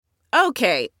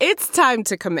Okay, it's time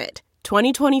to commit.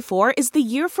 2024 is the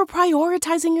year for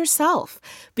prioritizing yourself.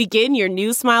 Begin your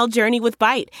new smile journey with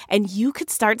Byte, and you could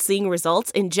start seeing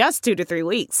results in just 2 to 3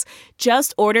 weeks.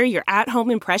 Just order your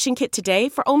at-home impression kit today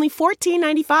for only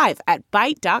 $14.95 at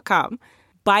Byte.com.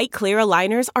 Byte Clear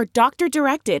aligners are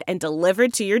doctor-directed and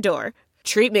delivered to your door.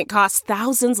 Treatment costs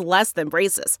thousands less than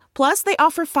braces. Plus, they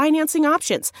offer financing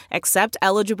options, accept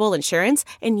eligible insurance,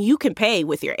 and you can pay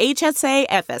with your HSA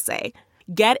FSA.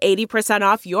 Get 80%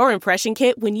 off your impression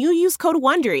kit when you use code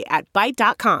WONDERY at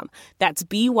Byte.com. That's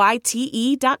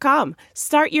BYTE.com.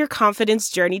 Start your confidence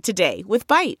journey today with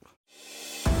Byte.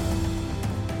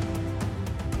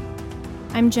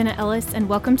 I'm Jenna Ellis, and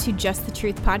welcome to Just the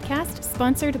Truth podcast,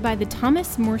 sponsored by the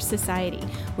Thomas More Society,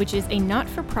 which is a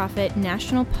not-for-profit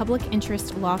national public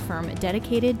interest law firm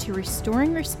dedicated to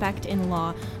restoring respect in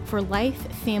law for life,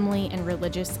 family, and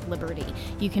religious liberty.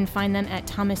 You can find them at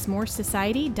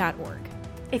thomasmoresociety.org.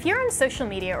 If you're on social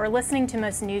media or listening to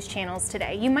most news channels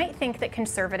today, you might think that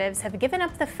conservatives have given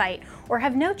up the fight or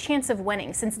have no chance of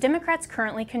winning since Democrats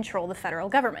currently control the federal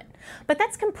government. But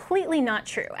that's completely not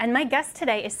true, and my guest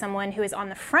today is someone who is on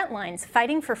the front lines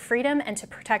fighting for freedom and to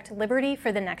protect liberty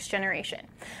for the next generation.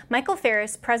 Michael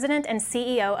Farris, President and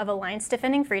CEO of Alliance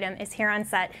Defending Freedom, is here on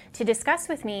set to discuss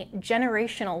with me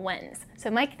generational wins. So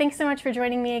Mike, thanks so much for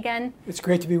joining me again. It's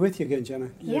great to be with you again, Jenna.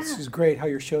 Yeah. This is great how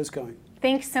your show's going.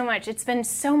 Thanks so much. It's been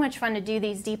so much fun to do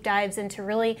these deep dives and to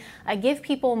really give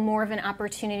people more of an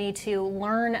opportunity to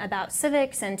learn about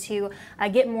civics and to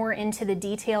get more into the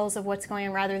details of what's going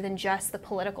on rather than just the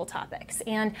political topics.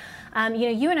 And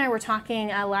you and I were talking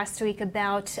last week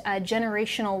about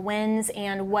generational wins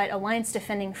and what Alliance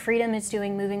Defending Freedom is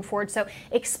doing moving forward. So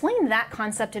explain that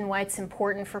concept and why it's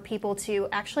important for people to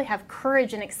actually have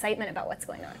courage and excitement about what's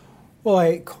going on. Well,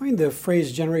 I coined the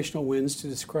phrase generational wins to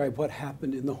describe what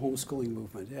happened in the homeschooling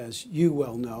movement. As you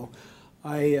well know,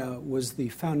 I was the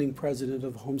founding president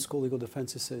of the Homeschool Legal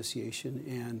Defense Association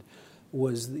and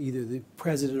was either the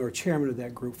president or chairman of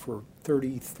that group for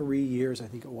 33 years, I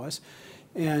think it was,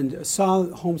 and saw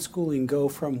homeschooling go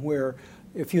from where,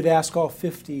 if you'd ask all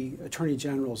 50 attorney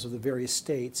generals of the various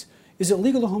states, is it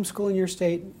legal to homeschool in your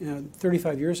state?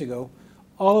 35 years ago,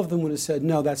 all of them would have said,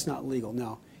 no, that's not legal.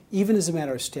 No. Even as a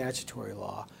matter of statutory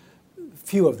law,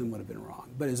 few of them would have been wrong.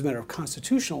 But as a matter of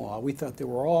constitutional law, we thought they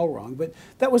were all wrong. But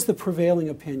that was the prevailing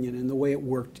opinion and the way it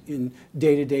worked in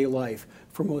day-to-day life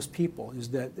for most people, is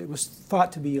that it was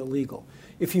thought to be illegal.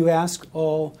 If you ask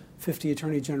all 50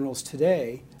 attorney generals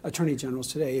today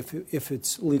if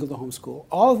it's legal to homeschool,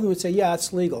 all of them would say, yeah,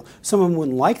 it's legal. Some of them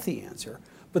wouldn't like the answer,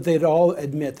 but they'd all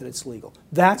admit that it's legal.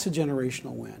 That's a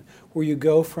generational win, where you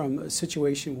go from a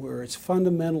situation where it's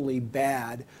fundamentally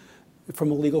bad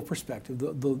from a legal perspective,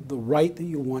 the right that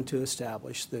you want to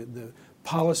establish, the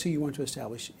policy you want to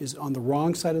establish is on the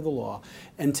wrong side of the law.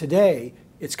 And today,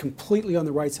 it's completely on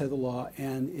the right side of the law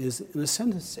and is an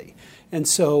ascendancy. And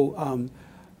so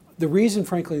the reason,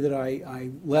 frankly, that I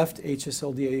left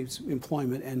HSLDA's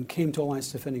employment and came to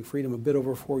Alliance Defending Freedom a bit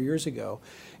over 4 years ago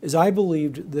is I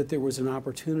believed that there was an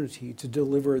opportunity to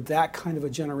deliver that kind of a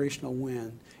generational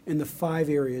win in the 5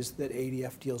 areas that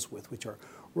ADF deals with, which are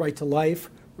right to life,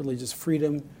 religious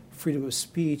freedom, freedom of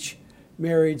speech,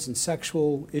 marriage and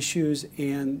sexual issues,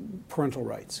 and parental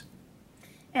rights.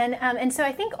 And so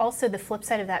I think also the flip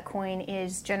side of that coin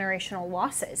is generational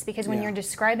losses, because when you're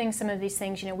describing some of these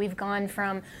things, we've gone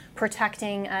from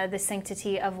protecting the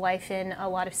sanctity of life in a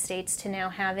lot of states to now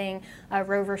having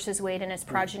Roe versus Wade and its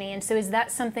progeny. And so is that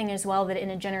something as well that in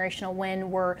a generational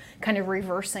win we're kind of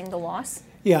reversing the loss?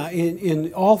 Yeah,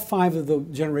 in all 5 of the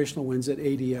generational wins that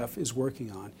ADF is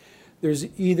working on, there's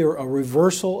either a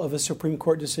reversal of a Supreme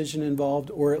Court decision involved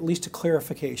or at least a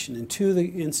clarification. In 2 of the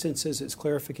instances, it's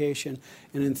clarification,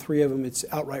 and in 3 of them, it's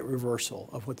outright reversal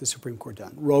of what the Supreme Court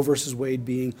done. Roe versus Wade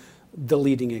being the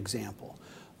leading example.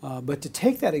 But to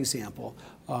take that example,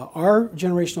 our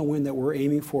generational win that we're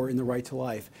aiming for in the right to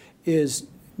life is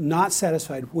not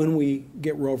satisfied when we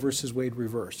get Roe versus Wade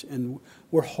reversed. And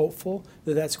we're hopeful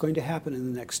that that's going to happen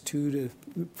in the next 2 to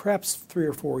perhaps 3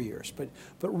 or 4 years, but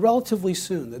relatively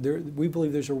soon. We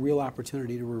believe there's a real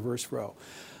opportunity to reverse Roe.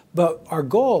 But our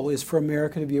goal is for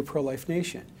America to be a pro-life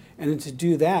nation. And to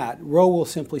do that, Roe will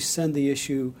simply send the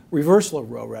issue, reversal of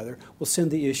Roe rather, will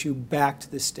send the issue back to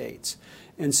the states.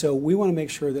 And so we want to make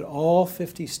sure that all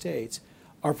 50 states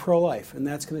are pro-life, and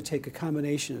that's going to take a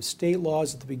combination of state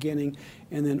laws at the beginning,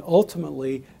 and then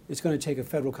ultimately it's going to take a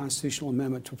federal constitutional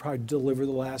amendment to probably deliver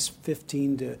the last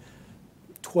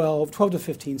 12 to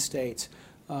 15 states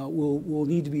will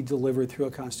need to be delivered through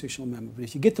a constitutional amendment. But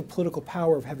if you get the political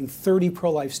power of having 30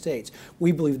 pro-life states,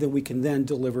 we believe that we can then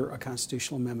deliver a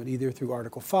constitutional amendment either through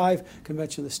Article 5,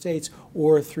 Convention of the States,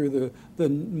 or through the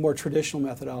more traditional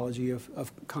methodology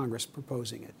of Congress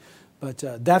proposing it. But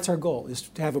that's our goal, is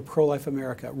to have a pro-life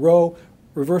America. Roe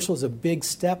reversal is a big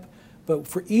step, but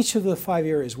for each of the 5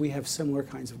 areas, we have similar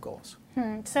kinds of goals.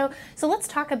 So let's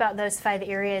talk about those 5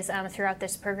 areas throughout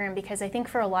this program, because I think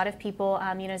for a lot of people,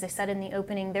 as I said in the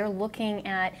opening, they're looking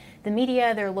at the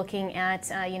media, they're looking at,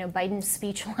 Biden's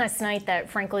speech last night that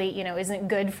frankly, isn't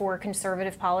good for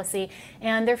conservative policy,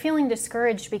 and they're feeling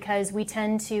discouraged because we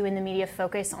tend to, in the media,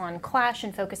 focus on clash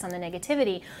and focus on the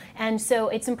negativity. And so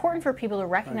it's important for people to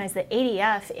recognize that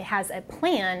ADF has a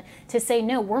plan to say,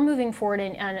 no, we're moving forward,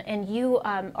 and you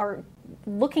are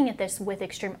looking at this with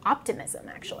extreme optimism,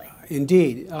 actually.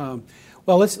 Indeed.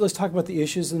 Well, let's talk about the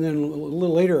issues, and then a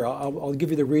little later I'll give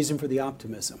you the reason for the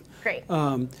optimism. Great.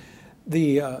 Well,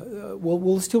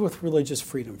 let's deal with religious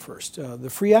freedom first. The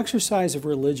free exercise of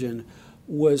religion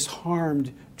was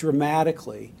harmed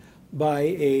dramatically by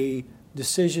a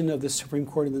decision of the Supreme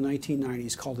Court in the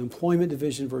 1990s called Employment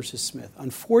Division versus Smith.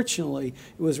 Unfortunately,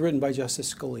 it was written by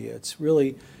Justice Scalia. It's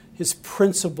really his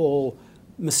principal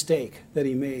mistake that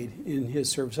he made in his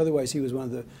service. Otherwise, he was one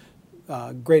of the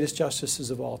greatest justices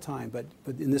of all time. But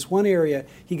in this one area,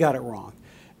 he got it wrong.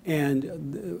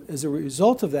 And as a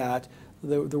result of that,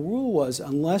 the rule was,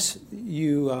 unless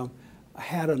you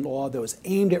had a law that was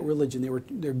aimed at religion,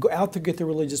 they're out to get the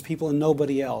religious people and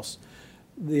nobody else,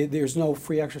 there's no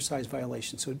free exercise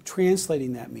violation. So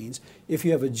translating that means if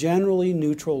you have a generally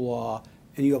neutral law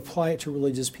and you apply it to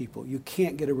religious people, you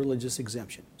can't get a religious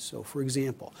exemption. So, for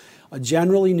example, a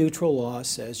generally neutral law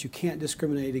says you can't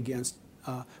discriminate against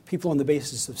people on the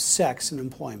basis of sex in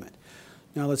employment.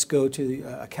 Now let's go to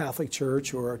a Catholic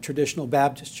church or a traditional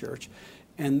Baptist church,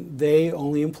 and they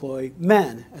only employ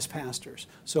men as pastors.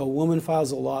 So a woman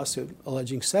files a lawsuit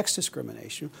alleging sex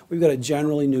discrimination. We've got a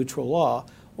generally neutral law.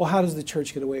 Well, how does the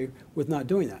church get away with not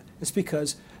doing that? It's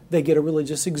because they get a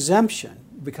religious exemption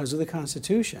because of the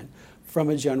Constitution from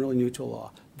a generally neutral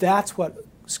law. That's what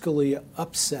Scalia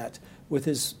upset with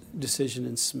his decision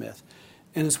in Smith.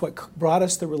 And it's what brought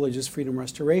us the Religious Freedom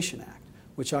Restoration Act,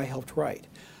 which I helped write.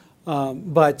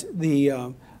 But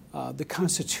the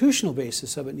constitutional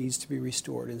basis of it needs to be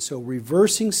restored. And so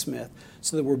reversing Smith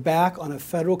so that we're back on a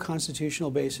federal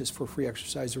constitutional basis for free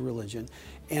exercise of religion,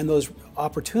 and those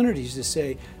opportunities to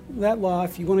say, that law,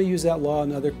 if you want to use that law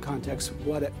in other contexts,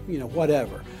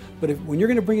 whatever. But when you're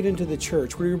going to bring it into the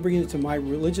church, when you're bringing it into my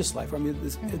religious life,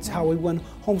 it's how we win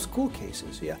homeschool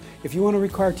cases. Yeah, if you want to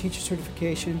require teacher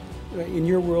certification in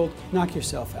your world, knock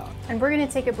yourself out. And we're going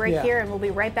to take a break here, and we'll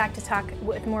be right back to talk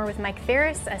more with Mike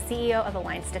Farris, CEO of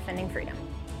Alliance Defending Freedom.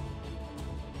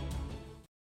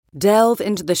 Delve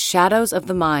into the shadows of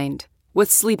the mind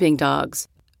with Sleeping Dogs,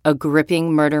 a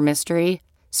gripping murder mystery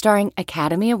starring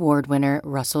Academy Award winner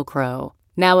Russell Crowe.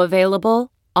 Now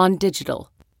available on digital.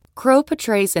 Crowe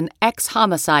portrays an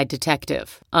ex-homicide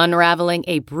detective unraveling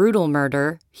a brutal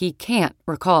murder he can't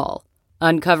recall.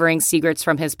 Uncovering secrets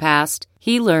from his past,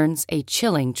 he learns a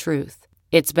chilling truth.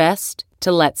 It's best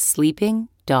to let sleeping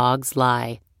dogs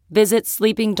lie. Visit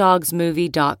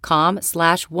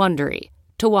sleepingdogsmovie.com/Wondery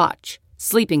to watch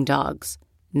Sleeping Dogs,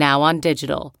 now on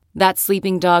digital. That's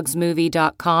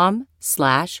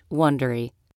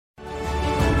sleepingdogsmovie.com/Wondery.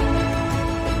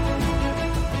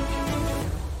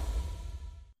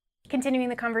 Continuing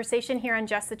the conversation here on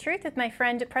Just the Truth with my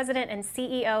friend, President and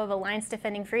CEO of Alliance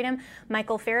Defending Freedom,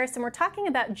 Michael Farris, and we're talking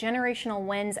about generational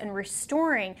wins and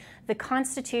restoring the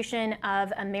Constitution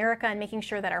of America and making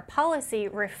sure that our policy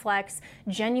reflects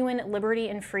genuine liberty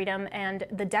and freedom, and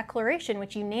the Declaration,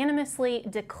 which unanimously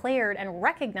declared and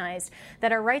recognized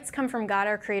that our rights come from God,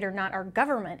 our Creator, not our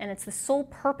government, and it's the sole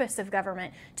purpose of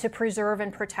government to preserve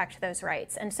and protect those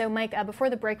rights. And so, Mike, before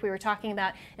the break, we were talking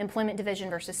about Employment Division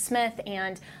versus Smith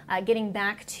and getting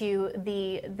back to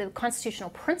the constitutional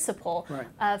principle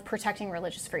of protecting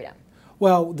religious freedom.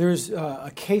 Well, there's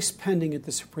a case pending at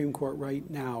the Supreme Court right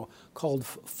now called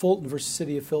Fulton versus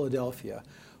City of Philadelphia,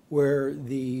 where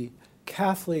the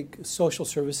Catholic social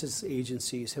services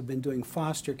agencies have been doing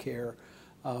foster care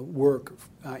work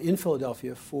in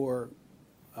Philadelphia for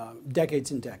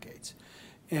decades and decades.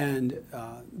 And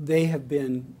they have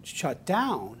been shut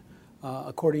down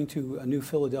according to a new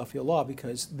Philadelphia law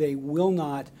because they will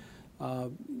not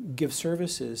give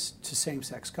services to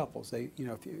same-sex couples.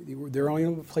 They're only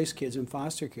going to place kids in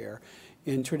foster care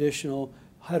in traditional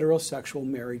heterosexual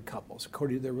married couples,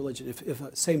 according to their religion. If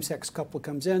a same-sex couple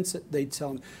comes in, they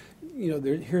tell them,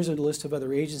 here's a list of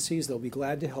other agencies. They'll be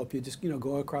glad to help you. Just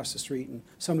go across the street and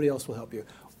somebody else will help you.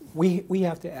 we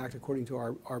have to act according to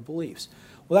our beliefs.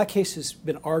 Well, that case has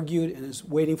been argued and is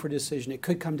waiting for a decision. It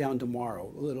could come down tomorrow.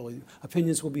 Literally,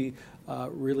 opinions will be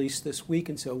released this week,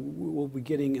 and so we'll be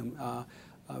getting them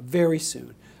very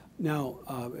soon. Now,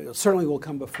 it certainly will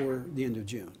come before the end of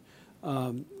June.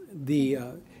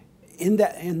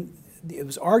 It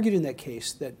was argued in that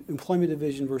case that Employment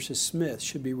Division versus Smith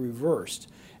should be reversed,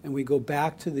 and we go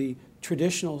back to the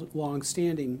traditional,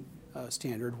 long-standing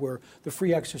standard where the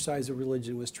free exercise of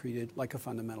religion was treated like a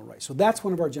fundamental right. So that's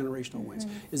one of our generational wins,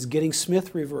 is getting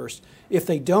Smith reversed. If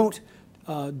they don't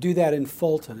do that in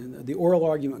Fulton, and the oral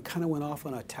argument kind of went off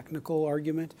on a technical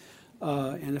argument,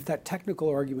 and if that technical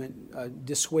argument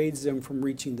dissuades them from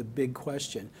reaching the big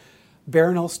question,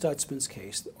 Barronelle Stutzman's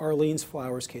case, Arlene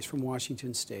Flowers' case from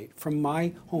Washington State, from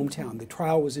my hometown. The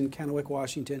trial was in Kennewick,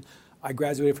 Washington. I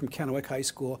graduated from Kennewick High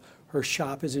School. Her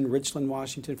shop is in Richland,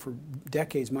 Washington. For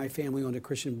decades, my family owned a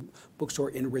Christian bookstore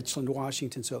in Richland,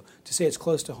 Washington. So to say it's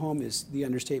close to home is the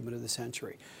understatement of the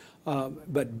century.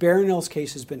 But Barronelle's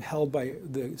case has been held by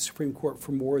the Supreme Court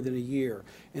for more than a year.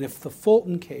 And if the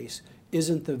Fulton case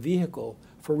isn't the vehicle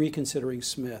for reconsidering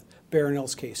Smith,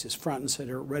 Barronelle's case is front and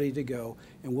center, ready to go,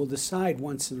 and we'll decide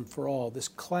once and for all this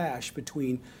clash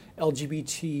between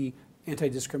LGBT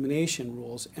anti-discrimination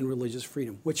rules and religious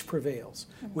freedom, which prevails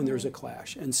when there's a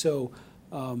clash. And so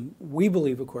we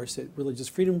believe, of course, that religious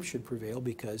freedom should prevail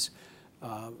because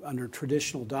under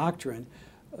traditional doctrine,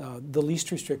 the least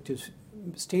restrictive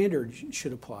standard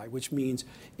should apply, which means,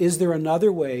 is there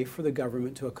another way for the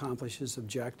government to accomplish its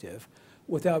objective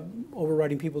without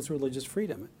overriding people's religious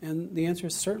freedom? And the answer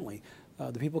is certainly.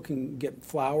 The people can get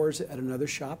flowers at another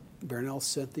shop. Barronelle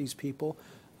sent these people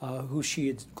who she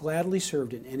had gladly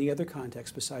served in any other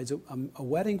context besides a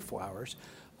wedding flowers.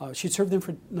 She'd served them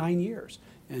for 9 years,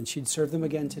 and she'd serve them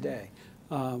again today.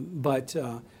 But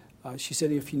she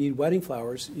said, if you need wedding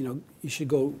flowers, you should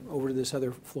go over to this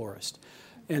other florist.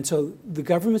 And so the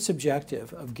government's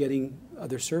objective of getting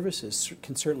other services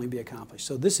can certainly be accomplished.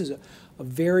 So this is a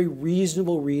very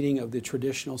reasonable reading of the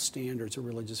traditional standards of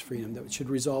religious freedom that should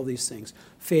resolve these things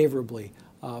favorably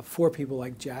for people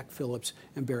like Jack Phillips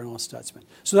and Barronelle Stutzman.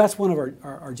 So that's one of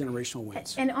our generational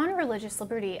wins. And on religious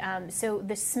liberty, so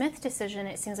the Smith decision,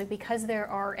 it seems like because there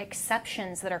are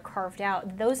exceptions that are carved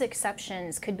out, those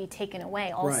exceptions could be taken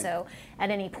away also at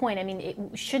any point. I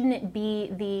mean, shouldn't it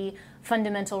be the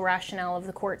fundamental rationale of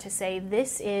the court to say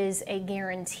this is a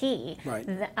guarantee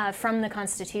from the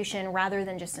Constitution rather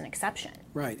than just an exception?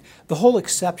 Right. The whole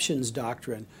exceptions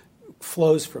doctrine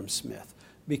flows from Smith,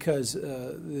 because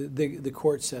the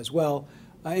court says, well,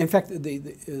 in fact,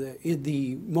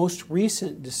 the most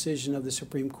recent decision of the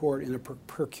Supreme Court in a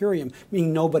per curiam,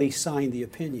 meaning nobody signed the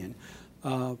opinion,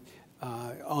 on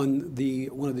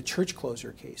one of the church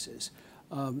closure cases,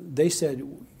 they said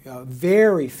a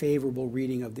very favorable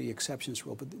reading of the exceptions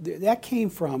rule. But that came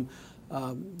from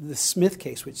the Smith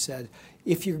case, which said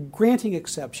if you're granting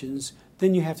exceptions,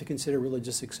 then you have to consider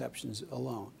religious exceptions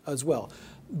alone as well.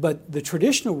 But the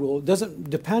traditional rule doesn't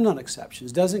depend on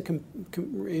exceptions, doesn't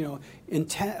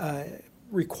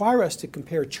require us to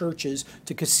compare churches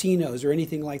to casinos or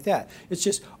anything like that. It's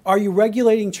just, are you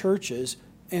regulating churches?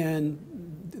 And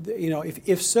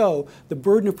if so, the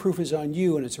burden of proof is on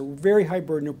you, and it's a very high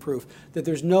burden of proof that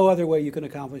there's no other way you can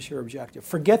accomplish your objective.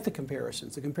 Forget the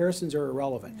comparisons. The comparisons are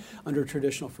irrelevant under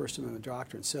traditional First Amendment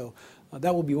doctrine. So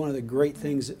that will be one of the great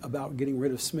things about getting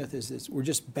rid of Smith is that we're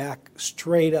just back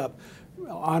straight up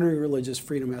honoring religious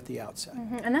freedom at the outset.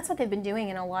 And that's what they've been doing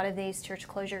in a lot of these church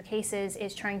closure cases,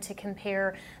 is trying to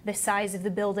compare the size of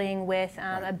the building with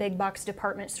a big box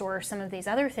department store or some of these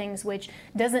other things, which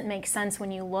doesn't make sense when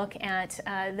you look at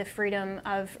the freedom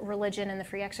of religion and the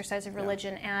free exercise of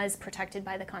religion as protected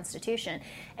by the Constitution.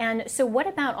 And so what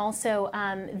about also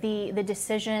the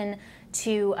decision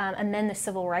to amend the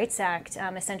Civil Rights Act,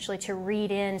 essentially to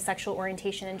read in sexual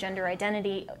orientation and gender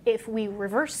identity? If we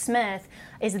reverse Smith,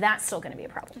 is that still going to be a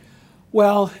problem?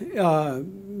 Well,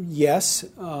 yes,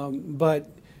 but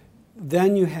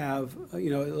then you have,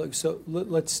 so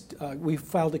let's, we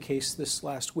filed a case this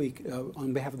last week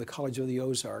on behalf of the College of the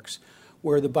Ozarks,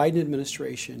 where the Biden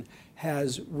administration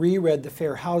has reread the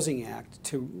Fair Housing Act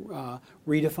to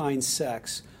redefine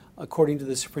sex according to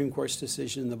the Supreme Court's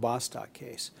decision in the Bostock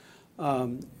case.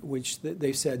 Which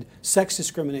they said sex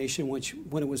discrimination, which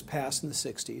when it was passed in the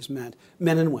 60s meant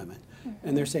men and women.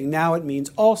 And they're saying now it means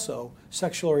also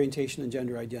sexual orientation and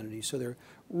gender identity. So they're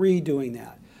redoing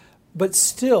that. But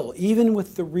still, even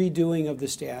with the redoing of the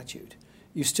statute,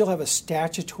 you still have a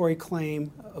statutory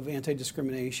claim of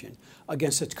anti-discrimination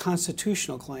against a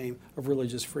constitutional claim of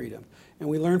religious freedom. And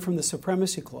we learn from the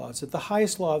Supremacy Clause that the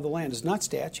highest law of the land is not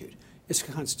statute, It's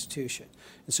the Constitution.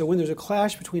 And so when there's a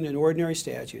clash between an ordinary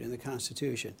statute and the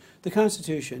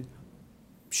Constitution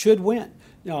should win.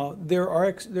 Now, there are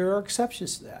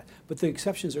exceptions to that, but the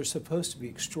exceptions are supposed to be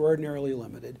extraordinarily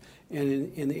limited.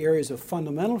 And in the areas of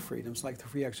fundamental freedoms, like the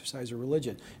free exercise of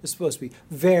religion, it's supposed to be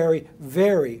very,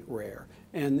 very rare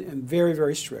and very,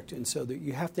 very strict. And so that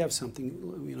you have to have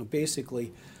something,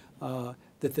 basically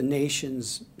that the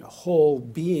nation's whole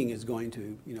being is going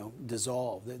to,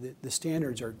 dissolve. The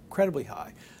standards are incredibly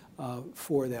high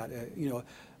for that.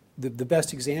 The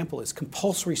best example is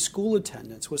compulsory school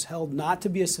attendance was held not to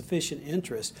be a sufficient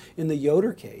interest in the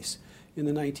Yoder case in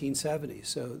the 1970s.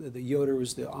 So the Yoder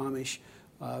was the Amish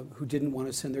who didn't want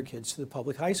to send their kids to the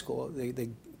public high school. They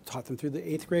taught them through the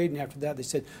 8th grade, and after that they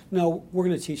said, no, we're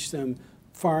going to teach them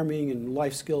farming and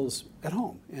life skills at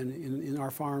home and in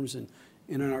our farms and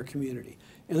in our community.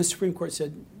 And the Supreme Court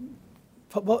said,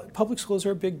 public schools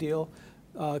are a big deal.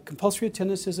 Compulsory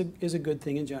attendance is a good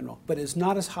thing in general, but it's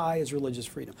not as high as religious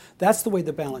freedom. That's the way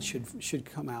the balance should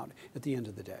come out at the end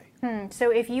of the day.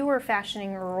 So if you were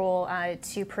fashioning a rule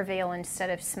to prevail instead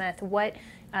of Smith, what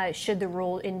should the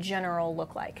rule in general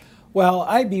look like? Well,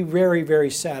 I'd be very, very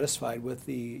satisfied with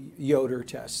the Yoder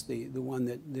test, the one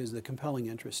that is the compelling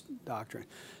interest doctrine.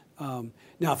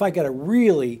 Now, if I got to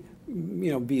really,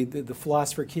 be the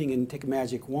philosopher king and take a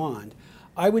magic wand,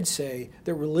 I would say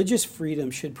that religious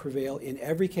freedom should prevail in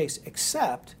every case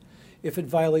except if it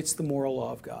violates the moral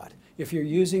law of God. If you're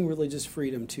using religious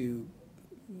freedom to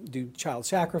do child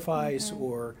sacrifice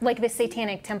or... Like the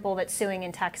Satanic Temple that's suing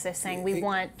in Texas saying we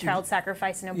want child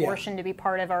sacrifice and abortion to be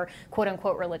part of our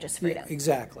quote-unquote religious freedom. Yeah,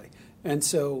 exactly. And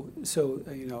so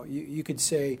you could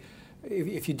say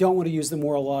if you don't want to use the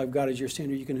moral law of God as your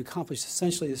standard, you can accomplish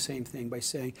essentially the same thing by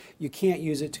saying you can't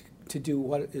use it to do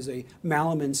what is a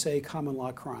malum in se common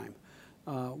law crime,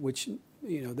 which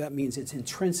that means it's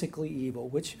intrinsically evil,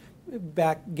 which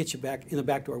gets you back in the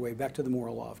back doorway, back to the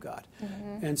moral law of God.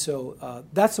 And so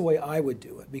that's the way I would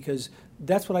do it, because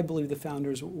that's what I believe the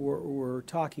founders were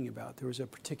talking about. There was a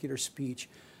particular speech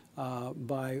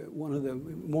by one of the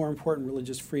more important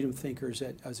religious freedom thinkers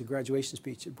as a graduation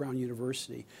speech at Brown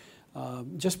University,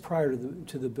 just prior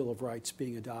to the Bill of Rights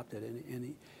being adopted.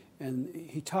 And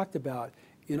he talked about,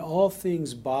 in all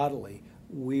things bodily,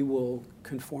 we will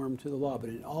conform to the law, but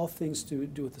in all things to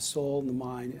do with the soul and the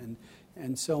mind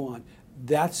and so on,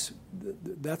 that's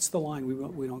the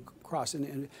line we don't cross.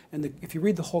 And if you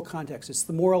read the whole context, it's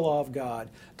the moral law of God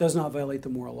does not violate the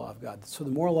moral law of God. So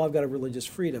the moral law of God of religious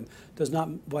freedom does not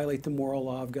violate the moral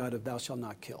law of God of thou shalt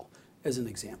not kill, as an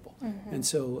example. And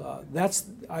so that's,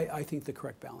 I think, the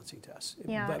correct balancing test.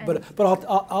 Yeah, but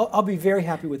I'll be very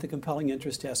happy with the compelling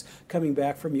interest test coming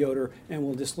back from Yoder, and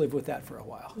we'll just live with that for a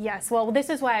while. Yes, well, this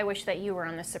is why I wish that you were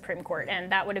on the Supreme Court,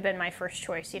 and that would have been my first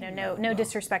choice. No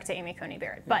disrespect to Amy Coney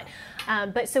Barrett,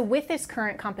 but so with this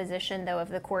current composition, though, of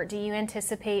the court, do you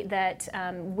anticipate that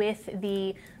with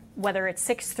the whether it's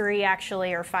 6-3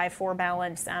 actually or 5-4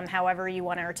 balance, however you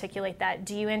want to articulate that,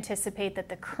 do you anticipate that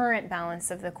the current balance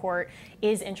of the court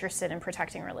is interested in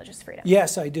protecting religious freedom?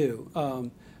 Yes, I do.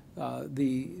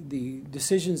 The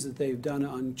decisions that they've done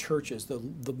on churches,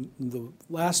 the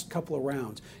last couple of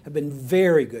rounds, have been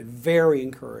very good, very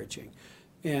encouraging.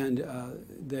 And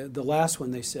the last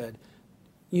one, they said,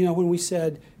 when we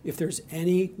said if there's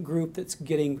any group that's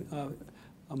getting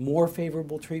a more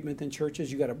favorable treatment than churches,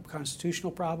 you got a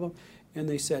constitutional problem, and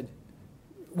they said,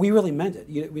 we really meant it.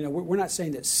 We're not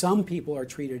saying that some people are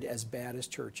treated as bad as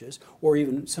churches, or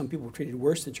even some people are treated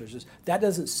worse than churches. That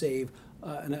doesn't save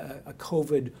a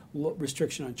COVID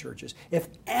restriction on churches. If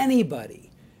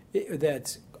anybody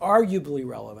that's arguably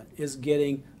relevant is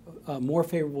getting more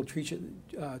favorable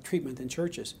treatment than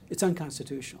churches, it's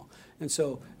unconstitutional. And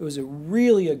so it was a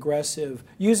really aggressive,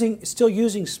 still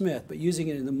using Smith, but using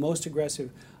it in the most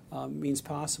aggressive means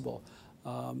possible.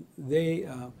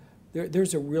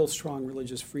 There's a real strong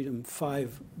religious freedom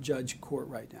 5-judge court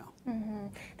right now.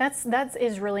 That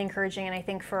is really encouraging, and I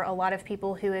think for a lot of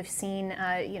people who have seen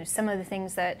some of the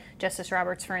things that Justice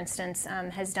Roberts, for instance,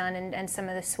 has done and some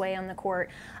of the sway on the court,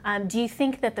 do you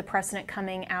think that the precedent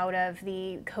coming out of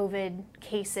the COVID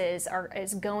cases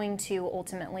is going to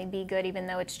ultimately be good, even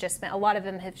though it's just been, a lot of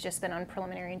them have just been on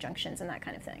preliminary injunctions and that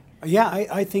kind of thing? Yeah,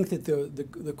 I think that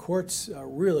the courts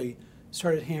really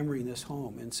started hammering this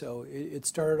home, and so it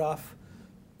started off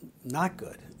not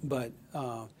good, but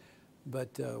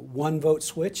one vote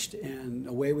switched, and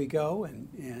away we go,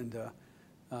 and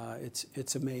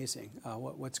it's amazing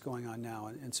what's going on now,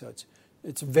 and so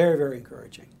it's very, very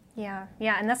encouraging. Yeah,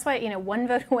 and that's why, one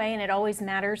vote away, and it always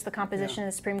matters, the composition of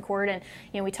the Supreme Court. And,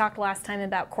 we talked last time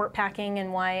about court packing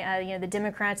and why, the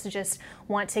Democrats just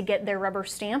want to get their rubber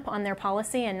stamp on their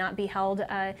policy and not be held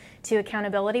to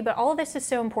accountability. But all of this is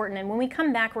so important. And when we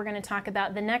come back, we're going to talk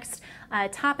about the next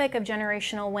topic of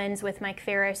generational wins with Mike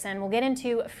Farris, and we'll get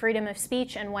into freedom of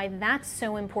speech and why that's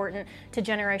so important to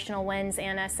generational wins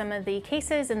and some of the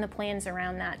cases and the plans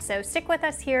around that. So stick with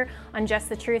us here on Just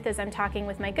the Truth as I'm talking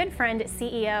with my good friend,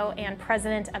 CEO and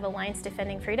President of Alliance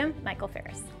Defending Freedom, Michael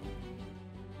Farris.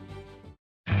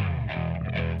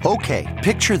 Okay,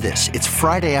 picture this. It's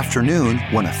Friday afternoon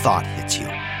when a thought hits you.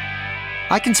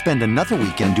 I can spend another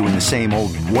weekend doing the same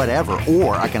old whatever,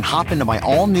 or I can hop into my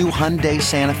all-new Hyundai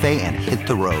Santa Fe and hit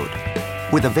the road.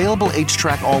 With available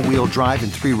H-Track all-wheel drive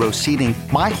and 3-row seating,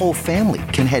 my whole family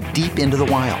can head deep into the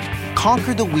wild.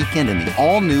 Conquer the weekend in the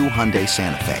all-new Hyundai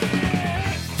Santa Fe.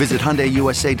 Visit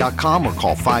HyundaiUSA.com or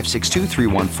call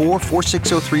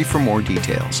 562-314-4603 for more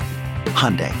details.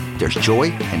 Hyundai, there's joy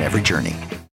in every journey.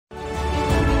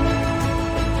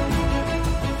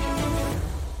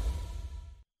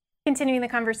 Continuing the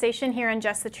conversation here on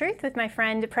Just the Truth with my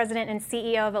friend, President and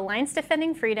CEO of Alliance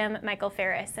Defending Freedom, Michael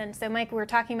Farris. And so, Mike, we're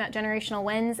talking about generational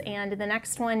wins, and the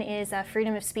next one is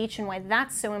freedom of speech and why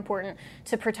that's so important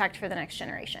to protect for the next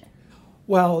generation.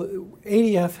 Well,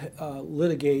 ADF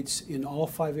litigates in all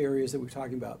 5 areas that we're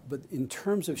talking about, but in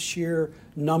terms of sheer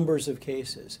numbers of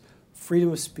cases,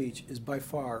 freedom of speech is by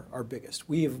far our biggest.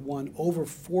 We have won over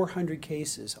 400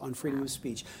 cases on freedom of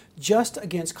speech just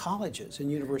against colleges and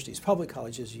universities, public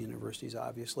colleges and universities,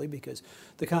 obviously, because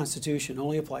the Constitution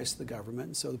only applies to the government,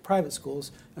 and so the private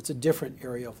schools, that's a different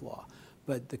area of law.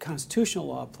 But the constitutional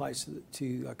law applies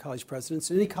to college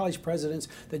presidents. And any college presidents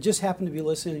that just happen to be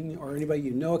listening, or anybody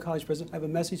a college president, I have a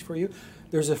message for you.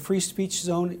 There's a free speech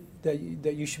zone that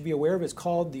you should be aware of. It's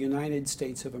called the United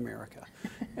States of America.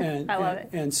 And, I love it.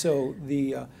 And so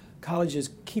the colleges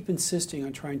keep insisting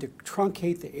on trying to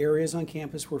truncate the areas on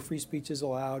campus where free speech is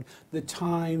allowed, the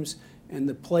times and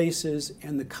the places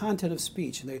and the content of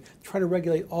speech. And they try to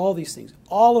regulate all these things,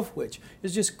 all of which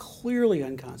is just clearly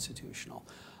unconstitutional.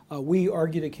 We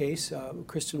argued a case.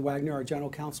 Kristen Wagner, our general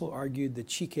counsel, argued the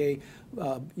Chike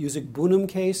Uzubunam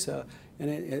case.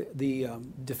 The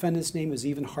defendant's name is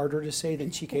even harder to say than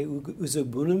Chike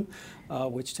Uzubunam,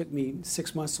 which took me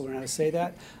 6 months to learn how to say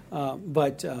that.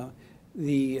 But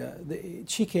the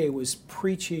Chike was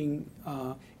preaching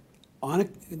on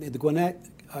the Gwinnett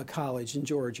College in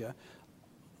Georgia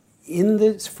in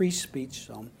the free speech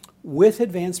zone with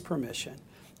advance permission,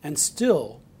 and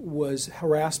still was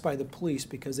harassed by the police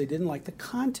because they didn't like the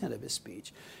content of his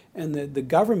speech. And the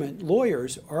government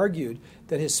lawyers argued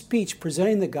that his speech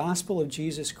presenting the gospel of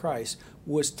Jesus Christ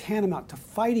was tantamount to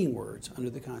fighting words under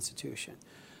the Constitution.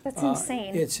 That's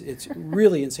insane. It's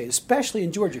really insane, especially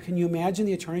in Georgia. Can you imagine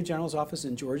the Attorney General's office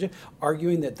in Georgia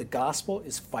arguing that the gospel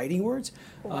is fighting words?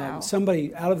 Wow.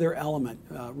 Somebody out of their element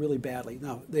really badly.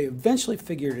 Now, they eventually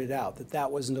figured it out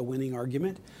that wasn't a winning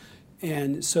argument.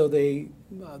 And so they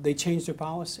changed their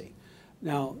policy.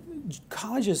 Now,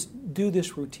 colleges do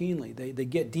this routinely. They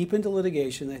get deep into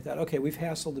litigation. They thought, okay, we've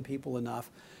hassled the people enough,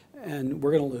 and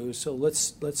we're going to lose. So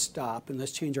let's stop and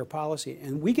let's change our policy.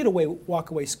 And we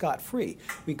walk away scot-free.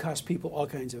 We cause people all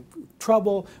kinds of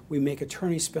trouble. We make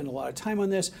attorneys spend a lot of time on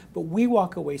this, but we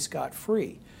walk away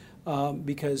scot-free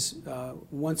because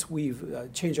once we've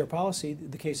changed our policy,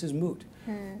 the case is moot.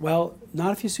 Well,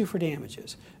 not if you sue for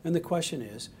damages. And the question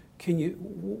is,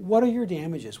 what are your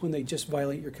damages when they just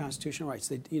violate your constitutional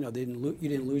rights? You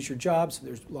didn't lose your job, so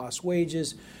there's lost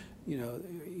wages.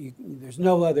 There's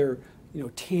no other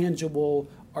tangible,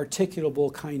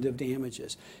 articulable kind of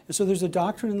damages. And so there's a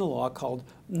doctrine in the law called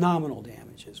nominal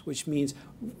damages, which means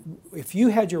if you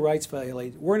had your rights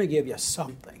violated, we're going to give you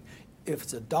something. If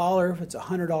it's $1, if it's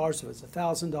 $100, if it's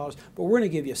 $1,000, but we're going to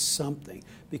give you something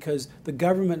because the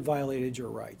government violated your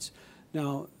rights.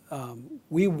 Now,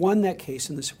 we won that case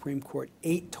in the Supreme Court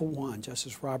 8-1,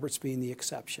 Justice Roberts being the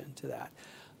exception to that.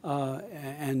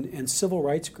 And civil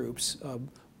rights groups,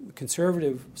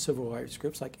 conservative civil rights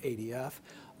groups like ADF,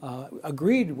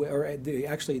 agreed, or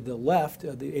actually the left,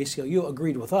 the ACLU,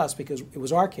 agreed with us because it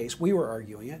was our case. We were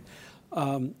arguing it.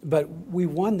 But we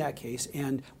won that case,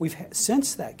 and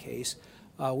since that case,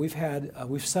 we've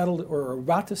settled or are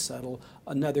about to settle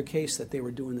another case that they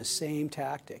were doing the same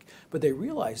tactic, but they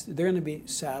realized that they're going to be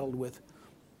saddled with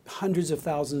hundreds of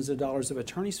thousands of dollars of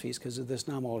attorney's fees because of this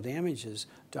nominal damages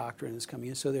doctrine that's coming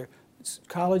in. So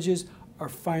colleges are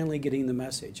finally getting the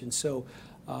message, and so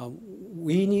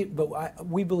we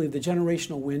believe the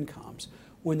generational win comes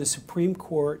when the Supreme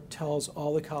Court tells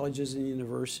all the colleges and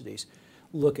universities,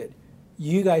 look,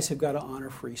 you guys have got to honor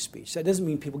free speech. That doesn't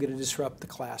mean people get to disrupt the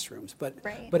classrooms, but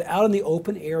Right. but out in the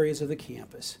open areas of the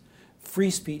campus,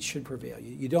 free speech should prevail.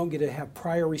 You don't get to have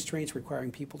prior restraints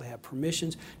requiring people to have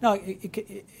permissions. Now,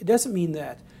 it doesn't mean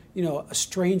that a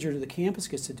stranger to the campus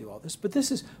gets to do all this, but this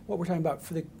is what we're talking about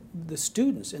for the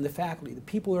students and the faculty, the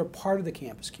people who are part of the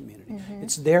campus community. Mm-hmm.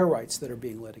 It's their rights that are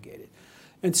being litigated.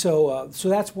 And so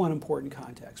that's one important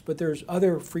context. But there's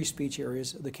other free speech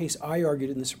areas. The case I argued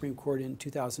in the Supreme Court in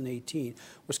 2018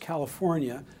 was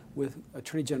California with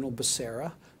Attorney General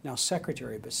Becerra, now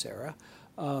Secretary Becerra,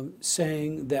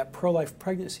 saying that pro-life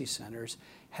pregnancy centers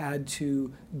had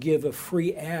to give a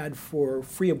free ad for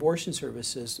free abortion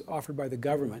services offered by the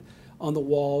government on the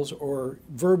walls or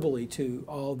verbally to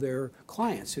all their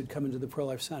clients who'd come into the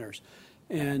pro-life centers.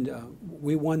 And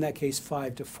we won that case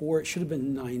 5-4. It should have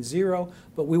been 9-0,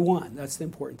 but we won. That's the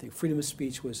important thing. Freedom of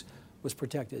speech was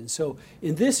protected. And so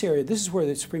in this area, this is where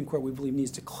the Supreme Court, we believe,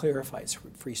 needs to clarify its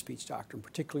free speech doctrine,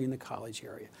 particularly in the college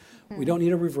area. Mm-hmm. We don't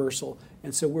need a reversal.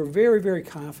 And so we're very, very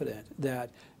confident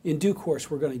that in due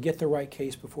course we're going to get the right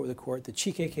case before the court. The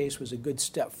Chike case was a good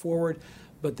step forward,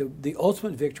 but the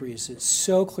ultimate victory is it's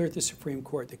so clear at the Supreme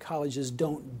Court that colleges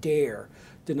don't dare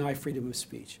deny freedom of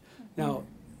speech. Mm-hmm. Now,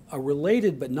 a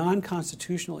related but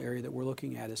non-constitutional area that we're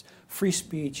looking at is free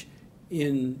speech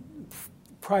in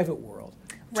private world.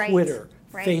 Right. Twitter,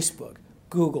 right. Facebook,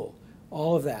 Google,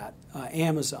 all of that,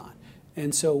 Amazon.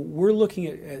 And so we're looking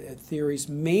at theories,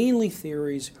 mainly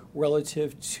theories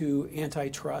relative to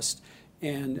antitrust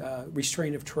and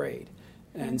restraint of trade.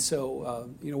 And so,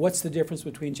 what's the difference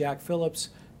between Jack Phillips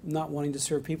not wanting to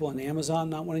serve people and Amazon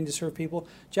not wanting to serve people?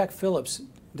 Jack Phillips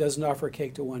doesn't offer a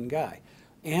cake to one guy.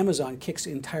 Amazon kicks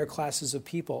entire classes of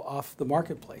people off the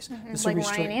marketplace. Mm-hmm. Like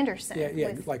Ryan Anderson.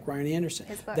 Yeah, like Ryan Anderson.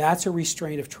 His book. That's a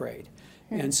restraint of trade.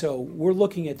 Mm-hmm. And so we're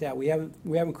looking at that. We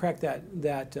haven't cracked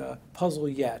that puzzle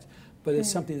yet, but it's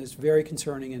something that's very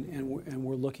concerning, and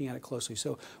we're looking at it closely.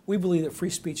 So we believe that free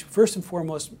speech, first and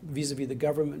foremost, vis-a-vis the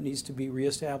government, needs to be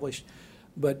reestablished.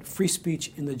 But free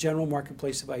speech in the general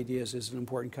marketplace of ideas is an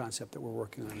important concept that we're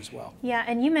working on as well. Yeah,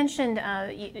 and you mentioned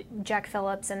Jack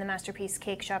Phillips and the Masterpiece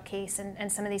Cake Shop case and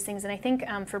some of these things. And I think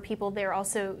for people there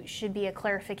also should be a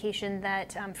clarification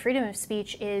that freedom of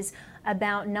speech is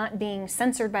about not being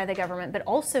censored by the government, but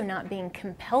also not being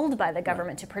compelled by the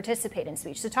government to participate in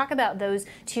speech. So talk about those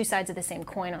two sides of the same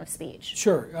coin of speech.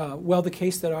 Sure. Well, the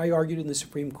case that I argued in the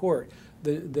Supreme Court,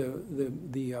 the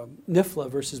NIFLA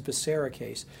versus Becerra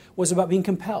case, was about being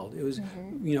compelled. It was,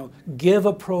 give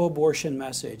a pro-abortion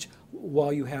message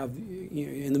while you have,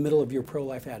 in the middle of your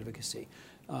pro-life advocacy.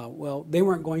 Well, they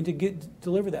weren't going to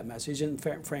deliver that message, and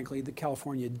frankly,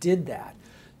 California did that,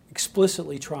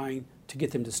 explicitly trying to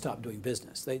get them to stop doing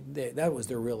business. That was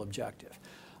their real objective.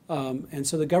 And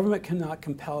so the government cannot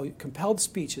compelled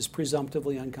speech is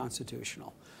presumptively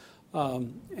unconstitutional.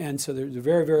 And so there's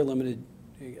very, very limited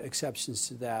exceptions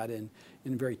to that in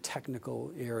very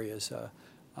technical areas.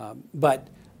 But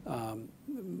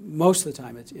most of the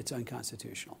time it's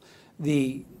unconstitutional.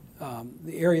 The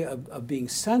area of being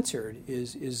censored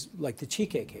is like the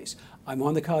Chike case. I'm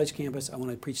on the college campus, I want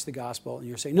to preach the gospel, and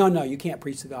you're saying, no, you can't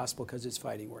preach the gospel because it's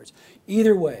fighting words.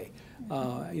 Either way,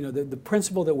 the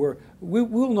principle that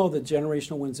we'll know that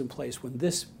generational win's in place when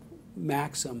this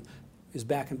maxim is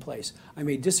back in place. I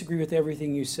may disagree with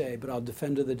everything you say, but I'll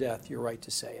defend to the death your right to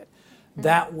say it. Mm-hmm.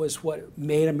 That was what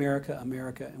made America,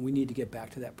 America, and we need to get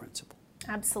back to that principle.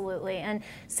 Absolutely. And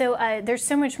so there's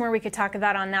so much more we could talk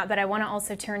about on that, but I want to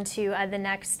also turn to the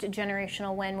next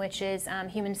generational win, which is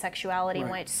human sexuality, right,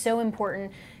 and why it's so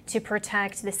important to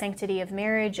protect the sanctity of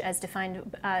marriage as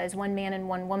defined as one man and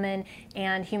one woman,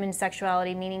 and human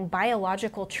sexuality meaning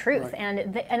biological truth.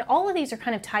 Right. And all of these are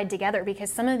kind of tied together,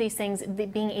 because some of these things,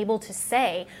 being able to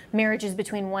say marriage is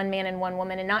between one man and one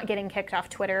woman and not getting kicked off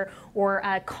Twitter, or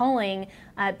calling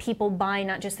people by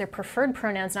not just their preferred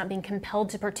pronouns, not being compelled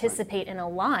to participate in a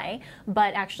lie,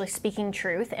 but actually speaking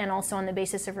truth, and also on the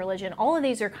basis of religion. All of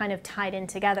these are kind of tied in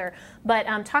together. But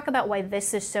talk about why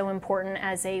this is so important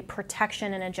as a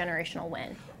protection and a generational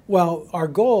win. Well, our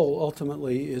goal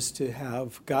ultimately is to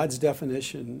have God's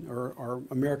definition, or our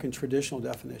American traditional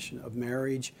definition of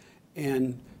marriage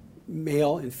and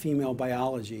male and female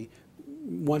biology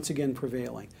once again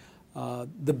prevailing.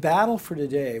 The battle for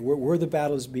today, where the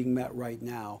battle is being met right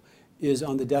now, is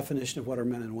on the definition of what are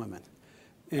men and women.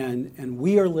 And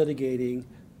we are litigating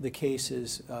the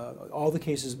cases, all the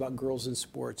cases about girls in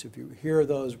sports. If you hear of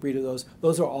those, read of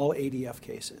those are all ADF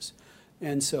cases.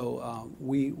 And so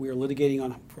we are litigating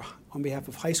on behalf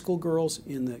of high school girls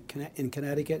in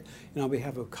Connecticut, and on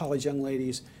behalf of college young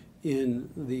ladies in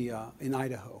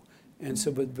Idaho. And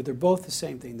so, but they're both the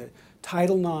same thing. That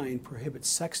Title IX prohibits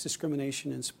sex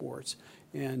discrimination in sports,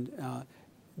 and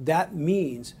that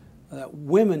means that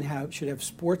women should have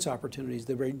sports opportunities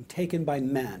that are taken by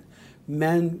men.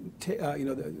 Men,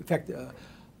 in fact,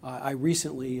 I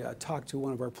recently talked to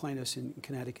one of our plaintiffs in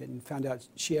Connecticut and found out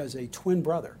she has a twin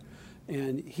brother.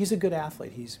 And he's a good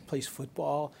athlete. He plays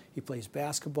football, he plays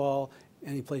basketball,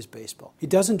 and he plays baseball. He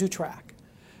doesn't do track.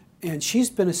 And she's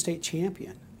been a state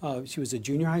champion. She was a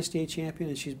junior high state champion,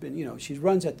 and she's been, she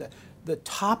runs at the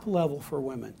top level for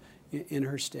women in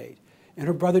her state. And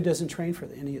her brother doesn't train for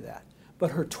any of that.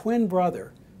 But her twin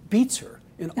brother beats her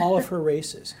in all of her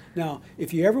races. Now,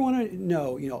 if you ever want to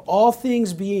know, all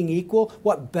things being equal,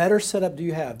 what better setup do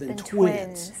you have than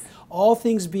twins? All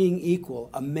things being equal,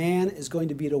 a man is going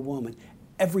to beat a woman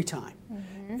every time.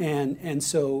 And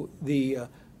so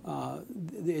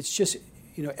it's just,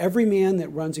 every man that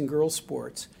runs in girls'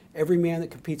 sports, every man that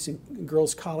competes in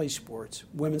girls' college sports,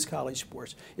 women's college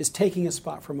sports, is taking a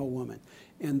spot from a woman.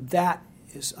 And that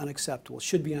is unacceptable,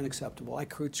 should be unacceptable. I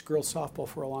coached girls softball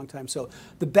for a long time. So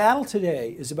the battle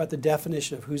today is about the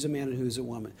definition of who's a man and who's a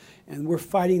woman. And we're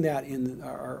fighting that in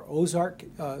our Ozark,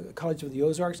 College of the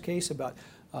Ozarks case about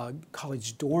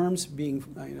college dorms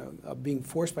being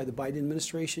forced by the Biden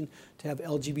administration to have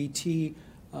LGBT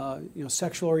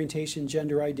sexual orientation,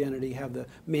 gender identity, have the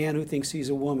man who thinks he's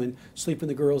a woman sleep in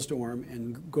the girls' dorm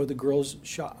and go to the girls'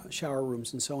 shower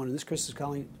rooms and so on. And this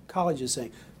Christian College is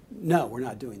saying, no, we're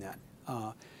not doing that.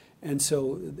 And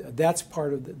so that's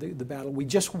part of the battle. We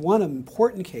just won an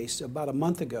important case about a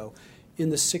month ago in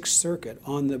the Sixth Circuit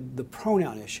on the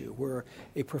pronoun issue, where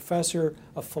a professor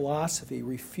of philosophy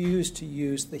refused to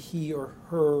use the he or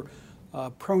her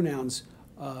pronouns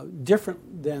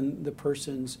different than the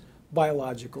person's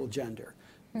biological gender.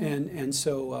 And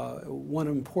so one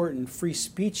important free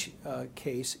speech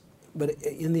case, but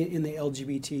in the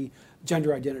LGBT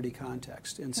gender identity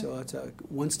context. And so it's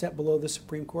one step below the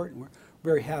Supreme Court, and we're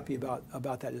very happy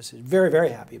about that decision. Very, very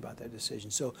happy about that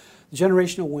decision. So the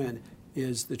generational win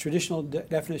is the traditional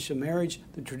definition of marriage,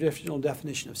 the traditional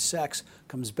definition of sex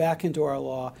comes back into our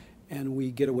law, and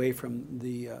we get away from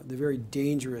the very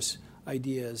dangerous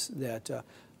ideas that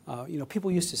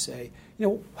people used to say,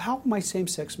 how might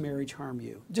same-sex marriage harm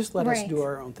you? Just let us do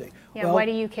our own thing. Yeah, well, why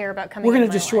do you care about coming? We're going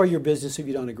to destroy your business if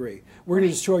you don't agree. We're going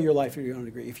to destroy your life if you don't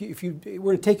agree. We're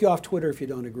going to take you off Twitter if you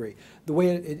don't agree. The way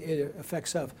it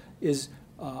affects us is,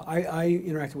 I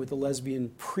interacted with a lesbian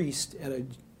priest at a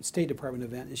State Department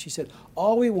event, and she said,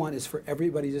 all we want is for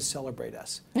everybody to celebrate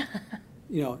us.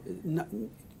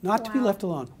 Not to be left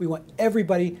alone. We want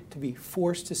everybody to be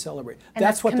forced to celebrate. And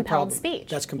that's what the problem. Speech.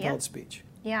 That's compelled speech.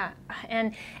 Yeah,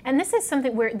 and this is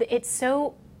something where it's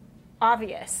so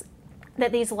obvious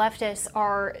that these leftists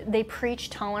they preach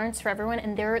tolerance for everyone,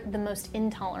 and they're the most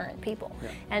intolerant people. Yeah.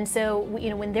 And so,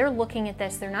 when they're looking at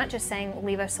this, they're not just saying,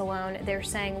 leave us alone, they're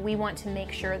saying, we want to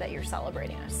make sure that you're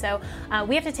celebrating us. So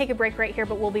we have to take a break right here,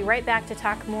 but we'll be right back to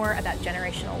talk more about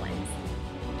generational wins.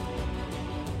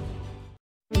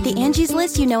 The Angie's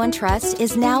List you know and trust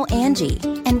is now Angie,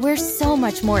 and we're so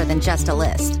much more than just a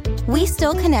list. We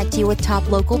still connect you with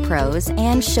top local pros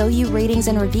and show you ratings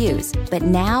and reviews, but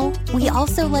now we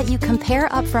also let you compare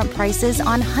upfront prices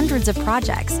on hundreds of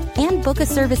projects and book a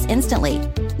service instantly.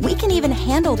 We can even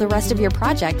handle the rest of your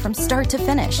project from start to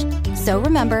finish. So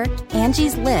remember,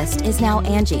 Angie's List is now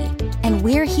Angie, and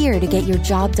we're here to get your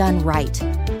job done right.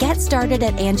 Get started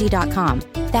at Angie.com.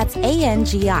 That's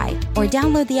ANGI, or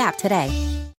download the app today.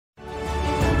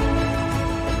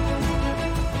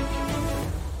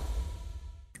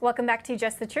 Welcome back to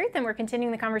Just the Truth, and we're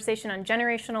continuing the conversation on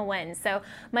generational wins. So,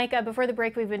 Mike, before the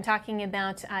break, we've been talking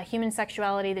about human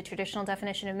sexuality, the traditional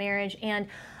definition of marriage, and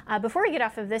before we get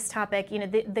off of this topic,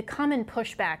 the common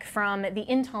pushback from the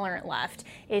intolerant left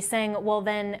is saying, well,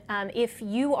 then, if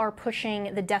you are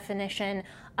pushing the definition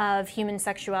of human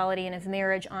sexuality and of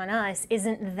marriage on us,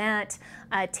 isn't that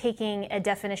taking a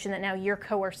definition that now you're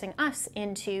coercing us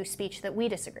into speech that we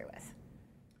disagree with?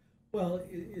 Well,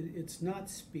 it's not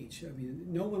speech. I mean,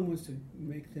 no one wants to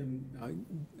make them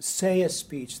say a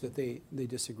speech that they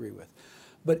disagree with.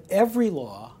 But every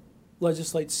law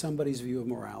legislates somebody's view of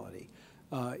morality.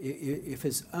 If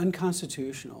it's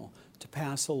unconstitutional to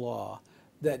pass a law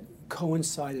that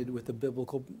coincided with the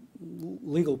biblical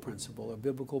legal principle, a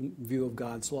biblical view of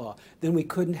God's law, then we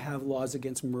couldn't have laws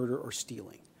against murder or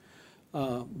stealing.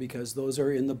 Because those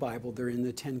are in the Bible, they're in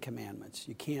the Ten Commandments.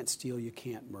 You can't steal, you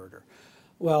can't murder.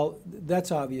 Well,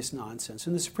 that's obvious nonsense,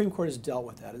 and the Supreme Court has dealt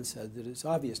with that and said that it's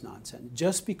obvious nonsense.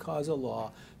 Just because a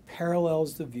law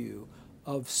parallels the view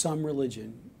of some religious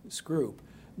group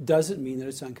doesn't mean that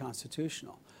it's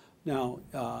unconstitutional. Now,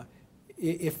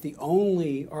 if the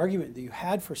only argument that you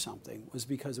had for something was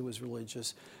because it was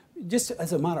religious, just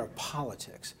as a matter of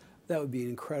politics, that would be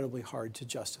incredibly hard to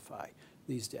justify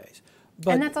these days.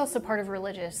 But, and that's also part of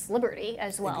religious liberty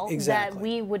as well. Exactly. That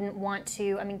we wouldn't want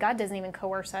to, God doesn't even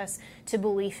coerce us to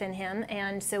belief in him.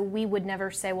 And so we would never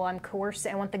say, well,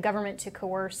 I want the government to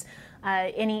coerce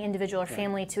any individual or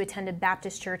family to attend a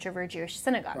Baptist church over a Jewish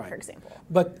synagogue, for example.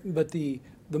 But the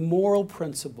moral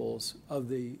principles of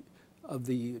the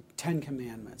Ten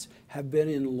Commandments have been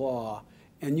in law,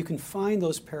 and you can find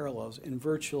those parallels in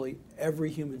virtually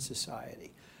every human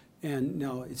society. And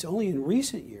now it's only in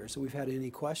recent years that we've had any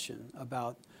question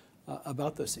about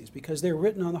those things, because they're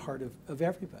written on the heart of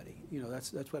everybody.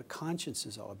 That's what conscience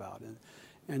is all about.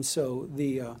 And so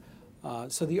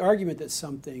the argument that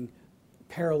something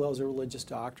parallels a religious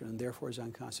doctrine and therefore is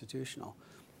unconstitutional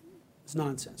is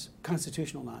nonsense,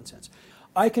 constitutional nonsense.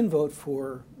 I can vote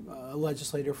for a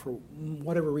legislator for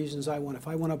whatever reasons I want. If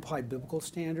I want to apply biblical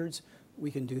standards,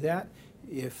 we can do that.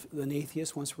 If an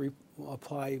atheist wants to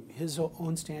apply his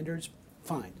own standards,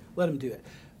 fine, let him do it.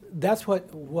 That's what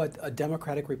a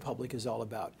democratic republic is all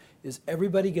about, is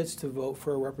everybody gets to vote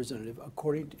for a representative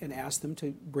and ask them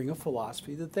to bring a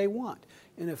philosophy that they want.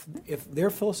 And if their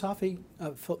philosophy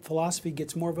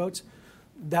gets more votes,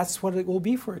 that's what it will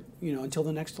be for until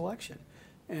the next election.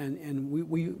 And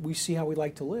we see how we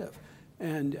like to live.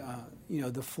 And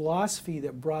the philosophy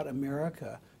that brought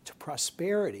America to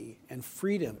prosperity and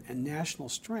freedom and national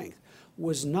strength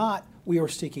was not we were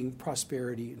seeking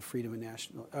prosperity and freedom and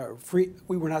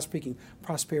we were not speaking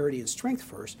prosperity and strength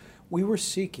first. We were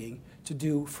seeking to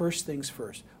do first things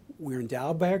first. We're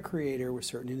endowed by our Creator with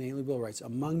certain inalienable rights.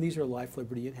 Among these are life,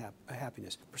 liberty, and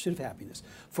happiness, pursuit of happiness.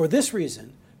 For this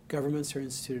reason, governments are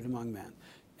instituted among men,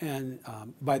 and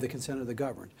by the consent of the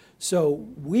governed. So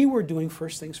we were doing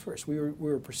first things first. We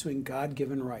were pursuing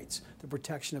God-given rights, the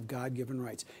protection of God-given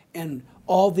rights. And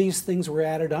all these things were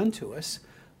added unto us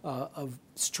of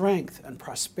strength and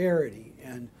prosperity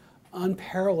and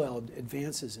unparalleled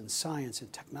advances in science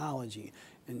and technology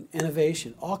and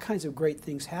innovation. All kinds of great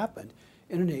things happened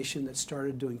in a nation that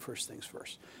started doing first things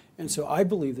first. And so I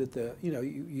believe that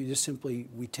you just simply,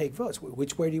 we take votes.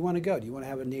 Which way do you want to go? Do you want to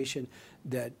have a nation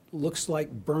that looks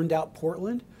like burned out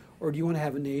Portland? Or do you want to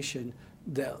have a nation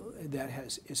that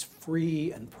is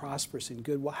free and prosperous and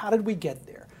good? Well, how did we get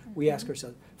there? We ask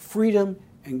ourselves, freedom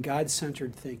and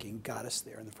God-centered thinking got us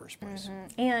there in the first place.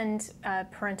 And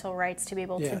parental rights to be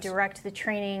able to direct the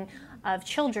training of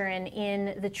children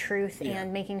in the truth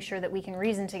and making sure that we can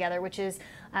reason together, which is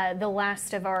the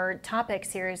last of our topic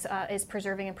series, is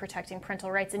preserving and protecting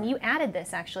parental rights. And you added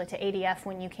this actually to ADF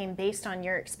when you came based on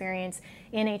your experience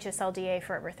in HSLDA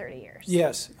for over 30 years.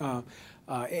 Yes.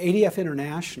 ADF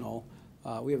International,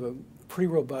 we have a pretty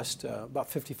robust,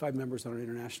 about 55 members on our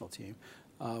international team.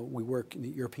 We work in the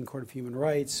European Court of Human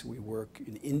Rights, we work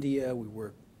in India, we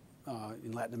work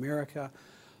in Latin America.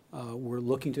 We're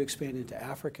looking to expand into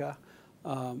Africa,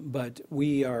 but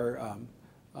we are,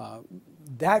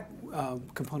 that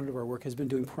component of our work has been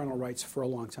doing parental rights for a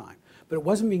long time, but it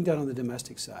wasn't being done on the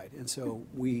domestic side. And so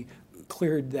we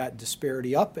cleared that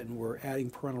disparity up and we're adding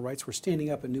parental rights. We're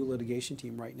standing up a new litigation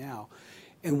team right now.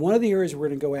 And one of the areas we're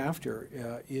going to go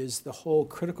after is the whole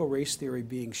critical race theory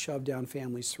being shoved down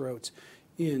families' throats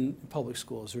in public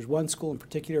schools. There's one school in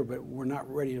particular, but we're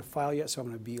not ready to file yet, so I'm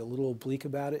going to be a little oblique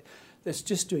about it, that's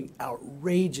just doing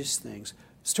outrageous things,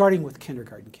 starting with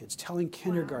kindergarten kids, telling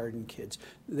kindergarten kids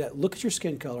that look at your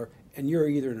skin color and you're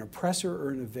either an oppressor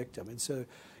or a victim. And so,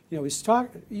 we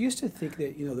used to think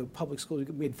that, the public schools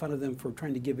made fun of them for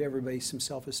trying to give everybody some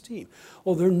self-esteem.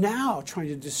 Well, they're now trying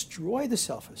to destroy the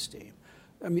self-esteem.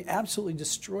 I mean, absolutely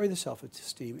destroy the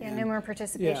self-esteem. Yeah, no more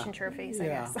participation trophies, I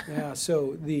guess. Yeah,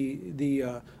 so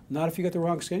not if you got the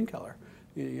wrong skin color.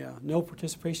 No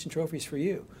participation trophies for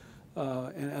you.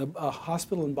 And a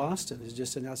hospital in Boston has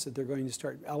just announced that they're going to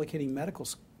start allocating medical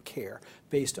care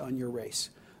based on your race,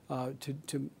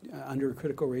 under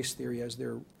critical race theory as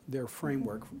their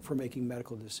framework for making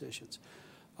medical decisions.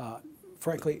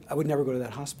 Frankly, I would never go to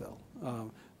that hospital.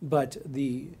 But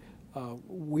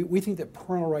we think that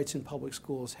parental rights in public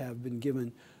schools have been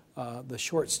given the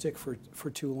short stick for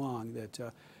too long.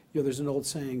 That there's an old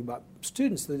saying about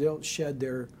students that don't shed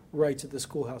their rights at the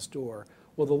schoolhouse door.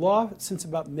 Well, the law since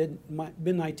about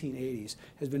mid-1980s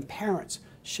has been parents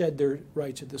shed their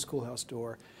rights at the schoolhouse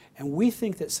door. And we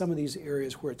think that some of these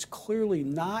areas where it's clearly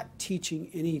not teaching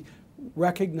any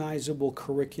recognizable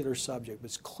curricular subject, but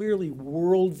it's clearly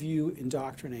worldview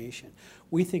indoctrination,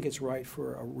 we think it's right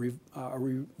for a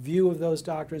review of those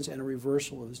doctrines and a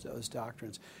reversal of those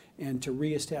doctrines, and to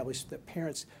reestablish that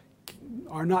parents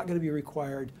are not going to be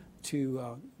required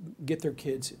get their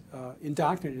kids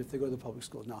indoctrinated if they go to the public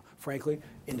school. Now, frankly,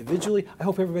 individually, I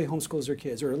hope everybody homeschools their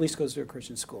kids, or at least goes to a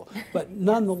Christian school. But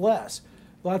nonetheless,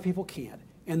 a lot of people can't.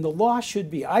 And the law should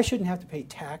be, I shouldn't have to pay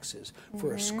taxes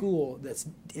for a school that's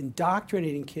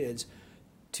indoctrinating kids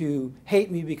to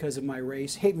hate me because of my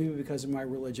race, hate me because of my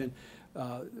religion.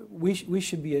 We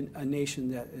should be a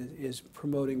nation that is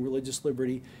promoting religious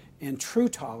liberty and true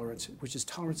tolerance, which is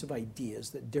tolerance of ideas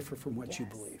that differ from what you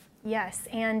believe. Yes,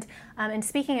 and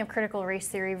speaking of critical race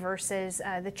theory versus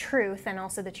the truth, and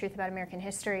also the truth about American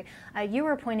history, you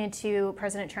were appointed to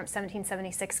President Trump's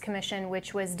 1776 Commission,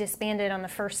 which was disbanded on the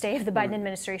first day of the Biden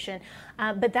administration.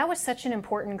 But that was such an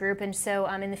important group, and so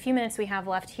in the few minutes we have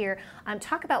left here,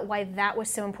 talk about why that was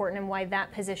so important and why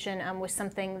that position was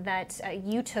something that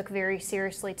you took very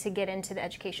seriously to get into the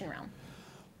education realm.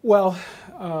 Well,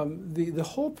 the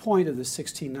whole point of the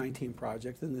 1619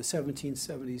 Project and the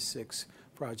 1776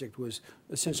 Project was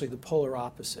essentially the polar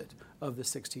opposite of the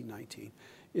 1619.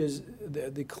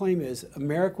 The claim is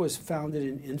America was founded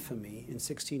in infamy in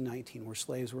 1619, where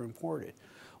slaves were imported.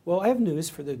 Well, I have news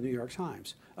for the New York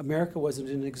Times. America wasn't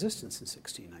in existence in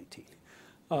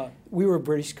 1619. We were a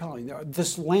British colony.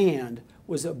 This land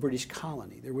was a British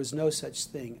colony. There was no such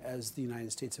thing as the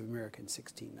United States of America in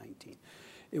 1619.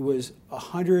 It was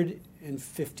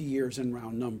 150 years in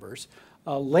round numbers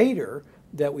later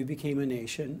that we became a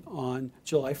nation on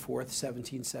July 4th,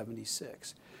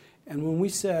 1776. And when we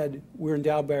said we're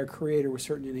endowed by our Creator with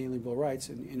certain inalienable rights,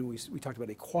 and we talked about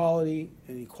equality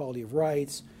and equality of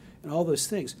rights and all those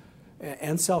things,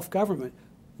 and self-government,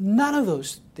 none of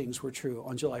those things were true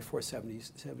on July 4th,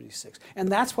 1776.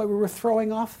 And that's why we were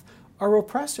throwing off our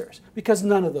oppressors, because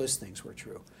none of those things were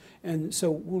true. And so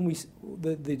when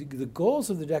the goals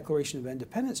of the Declaration of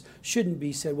Independence shouldn't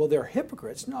be said, well, they're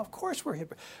hypocrites. No, of course we're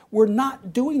hypocrites. We're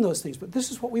not doing those things, but this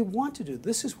is what we want to do.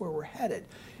 This is where we're headed.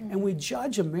 Mm-hmm. And we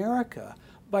judge America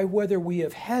by whether we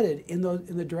have headed in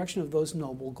the direction of those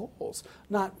noble goals,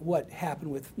 not what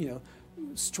happened with,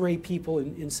 stray people in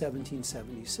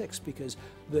 1776, because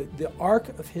the arc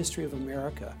of history of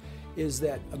America is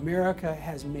that America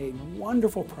has made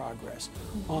wonderful progress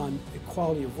on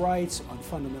equality of rights, on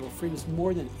fundamental freedoms,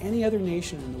 more than any other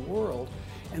nation in the world.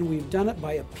 And we've done it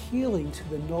by appealing to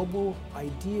the noble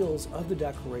ideals of the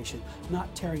Declaration,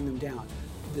 not tearing them down.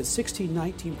 The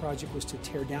 1619 Project was to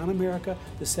tear down America.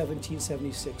 The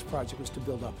 1776 Project was to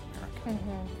build up America.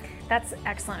 Mm-hmm. That's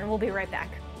excellent, and we'll be right back.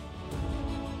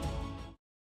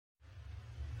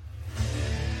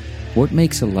 What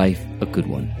makes a life a good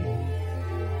one?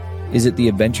 Is it the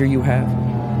adventure you have?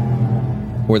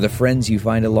 Or the friends you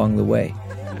find along the way?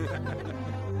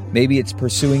 Maybe it's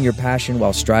pursuing your passion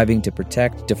while striving to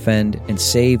protect, defend, and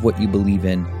save what you believe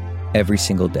in every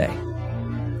single day.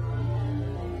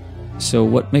 So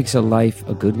what makes a life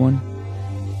a good one?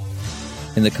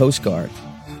 In the Coast Guard,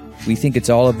 we think it's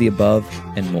all of the above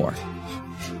and more.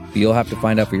 But you'll have to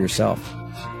find out for yourself.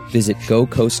 Visit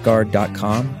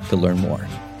gocoastguard.com to learn more.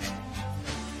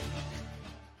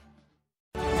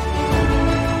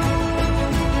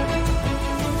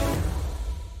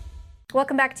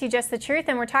 Welcome back to Just the Truth,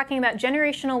 and we're talking about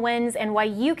generational wins and why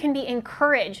you can be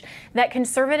encouraged that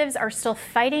conservatives are still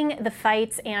fighting the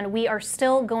fights and we are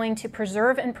still going to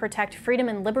preserve and protect freedom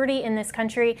and liberty in this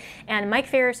country. And Mike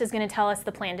Farris is going to tell us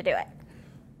the plan to do it.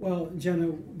 Well,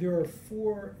 Jenna, there are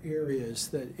 4 areas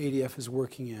that ADF is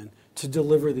working in to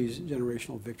deliver these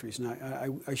generational victories.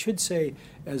 And I should say,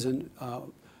 as an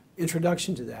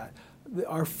introduction to that,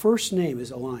 our first name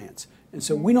is Alliance. And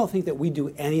so we don't think that we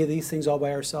do any of these things all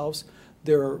by ourselves.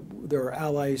 There are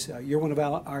allies. You're one of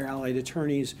our allied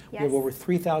attorneys. Yes. We have over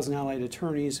 3,000 allied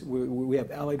attorneys. We have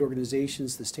allied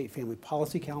organizations. The state family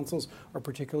policy councils are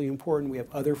particularly important. We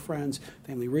have other friends,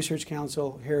 Family Research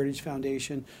Council, Heritage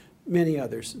Foundation, many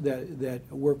others that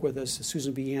work with us.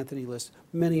 Susan B. Anthony list,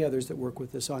 many others that work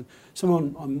with us on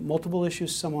some on multiple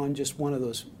issues, some on just one of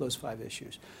those 5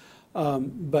 issues.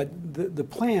 But the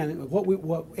plan, what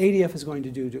ADF is going to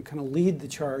do to kind of lead the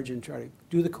charge and try to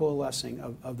do the coalescing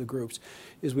of the groups,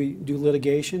 is we do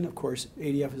litigation. Of course,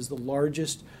 ADF is the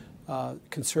largest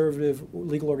conservative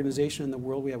legal organization in the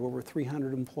world. We have over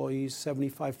 300 employees,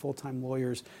 75 full-time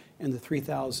lawyers, and the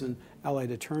 3,000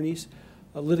 allied attorneys.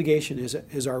 Litigation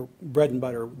is our bread and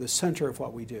butter, the center of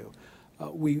what we do.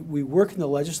 We work in the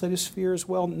legislative sphere as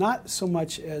well, not so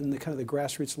much in the kind of the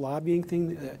grassroots lobbying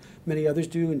thing that many others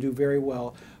do and do very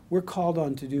well. We're called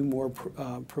on to do more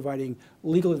providing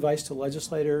legal advice to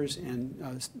legislators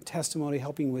and testimony,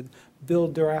 helping with bill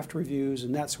draft reviews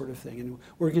and that sort of thing. And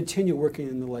we're going to continue working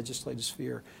in the legislative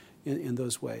sphere in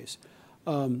those ways.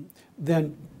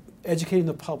 Then educating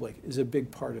the public is a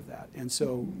big part of that. And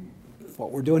so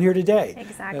what we're doing here today.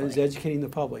 Exactly. Is educating the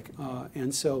public.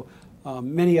 And so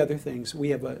many other things. We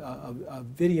have a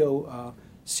video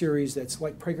series that's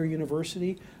like Prager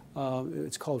University.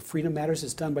 It's called Freedom Matters.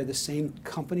 It's done by the same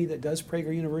company that does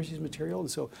Prager University's material. And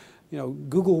so,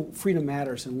 Google Freedom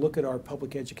Matters and look at our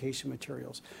public education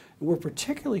materials. And we're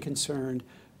particularly concerned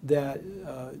that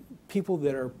people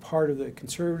that are part of the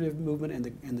conservative movement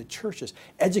and the churches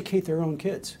educate their own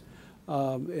kids.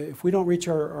 If we don't reach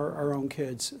our own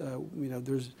kids,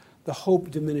 there's the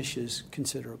hope diminishes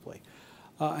considerably.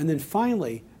 And then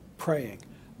finally, praying.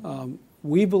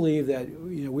 We believe that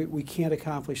we can't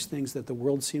accomplish things that the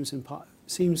world seems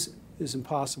is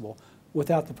impossible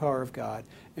without the power of God.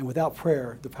 And without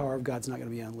prayer, the power of God's not going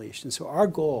to be unleashed. And so our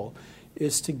goal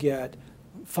is to get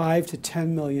 5 to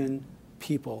 10 million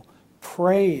people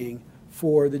praying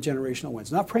for the generational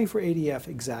wins. Not praying for ADF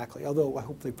exactly, although I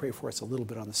hope they pray for us a little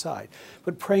bit on the side,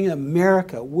 but praying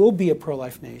America will be a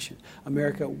pro-life nation.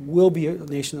 America will be a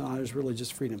nation that honors religious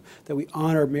freedom, that we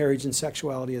honor marriage and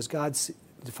sexuality as God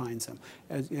defines them,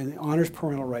 and honors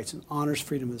parental rights and honors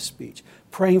freedom of speech.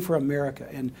 Praying for America.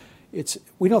 And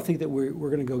we don't think that we're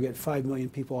going to go get 5 million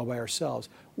people all by ourselves.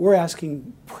 We're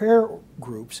asking prayer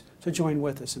groups to join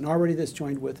with us, and already that's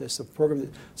joined with us. The program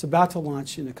that's about to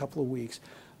launch in a couple of weeks.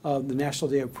 The National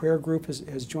Day of Prayer group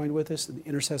has joined with us. The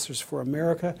Intercessors for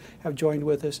America have joined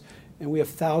with us. And we have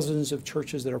thousands of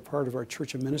churches that are part of our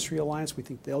Church of Ministry Alliance. We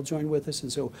think they'll join with us.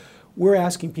 And so we're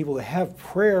asking people to have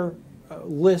prayer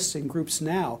lists and groups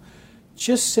now.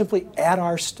 Just simply add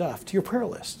our stuff to your prayer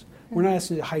list. We're not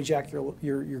asking you to hijack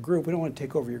your group. We don't want to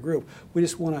take over your group. We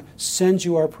just want to send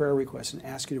you our prayer requests and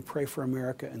ask you to pray for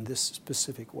America in this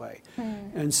specific way.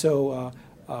 And so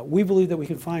we believe that we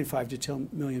can find 5 to 10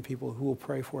 million people who will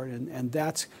pray for it, and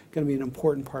that's going to be an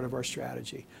important part of our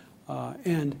strategy.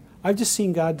 And I've just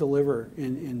seen God deliver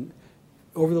in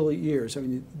over the years. I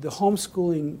mean, the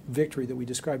homeschooling victory that we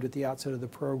described at the outset of the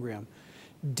program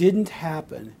didn't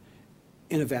happen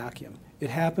in a vacuum. It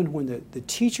happened when the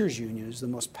teachers' union is the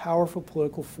most powerful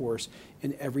political force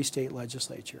in every state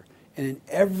legislature. And in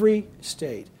every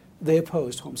state, they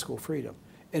opposed homeschool freedom.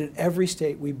 And in every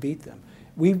state, we beat them.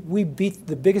 We beat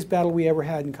the biggest battle we ever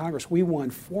had in Congress. We won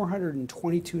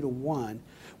 422-1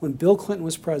 when Bill Clinton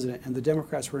was president and the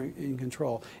Democrats were in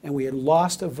control. And we had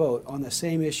lost a vote on the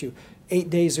same issue 8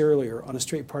 days earlier on a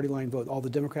straight party line vote. All the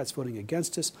Democrats voting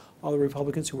against us, all the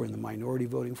Republicans who were in the minority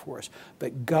voting for us.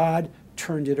 But God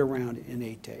turned it around in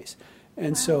 8 days.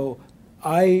 And so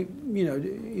I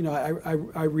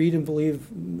read and believe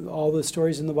all the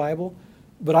stories in the Bible.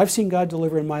 But I've seen God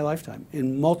deliver in my lifetime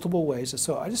in multiple ways. And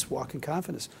so I just walk in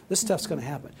confidence. This stuff's going to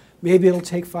happen. Maybe it'll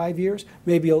take 5 years.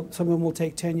 Maybe some of them will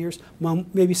take 10 years.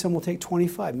 Maybe some will take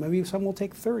 25. Maybe some will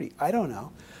take 30. I don't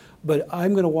know. But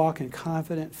I'm going to walk in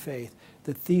confident faith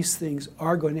that these things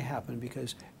are going to happen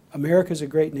because America's a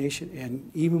great nation,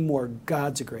 and even more,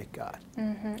 God's a great God.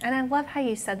 Mm-hmm. And I love how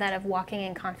you said that of walking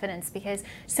in confidence, because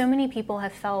so many people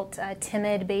have felt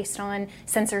timid based on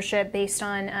censorship, based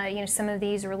on some of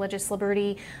these religious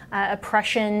liberty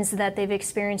oppressions that they've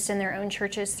experienced in their own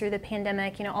churches through the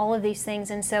pandemic, all of these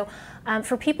things. And so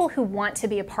for people who want to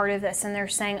be a part of this, and they're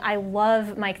saying, I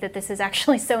love, Mike, that this is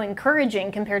actually so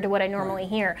encouraging compared to what I normally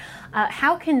hear,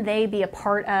 how can they be a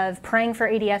part of praying for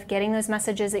ADF, getting those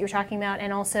messages that you're talking about,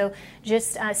 and also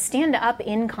just stand up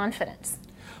in confidence?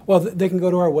 Well, they can go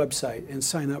to our website and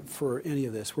sign up for any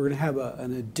of this. We're going to have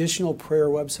an additional prayer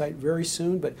website very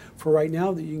soon, but for right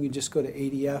now, you can just go to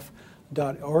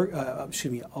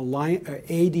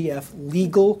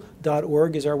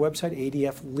adflegal.org is our website,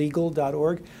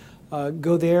 adflegal.org.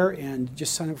 Go there and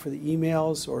just sign up for the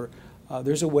emails, or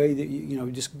there's a way that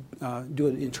you just do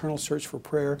an internal search for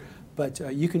prayer. But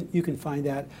you can find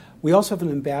that. We also have an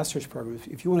ambassadors program.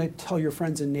 If you want to tell your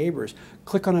friends and neighbors,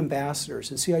 click on ambassadors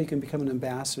and see how you can become an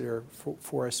ambassador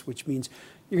for us, which means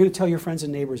you're going to tell your friends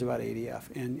and neighbors about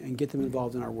ADF and get them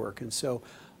involved in our work. And so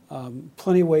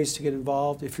plenty of ways to get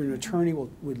involved. If you're an attorney,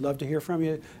 we'd love to hear from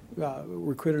you.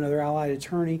 Recruit another allied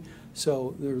attorney.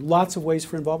 So there are lots of ways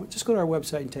for involvement. Just go to our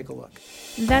website and take a look.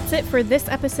 That's it for this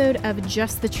episode of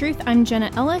Just the Truth. I'm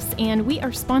Jenna Ellis, and we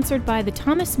are sponsored by the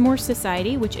Thomas More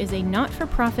Society, which is a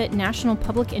not-for-profit national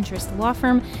public interest law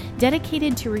firm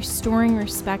dedicated to restoring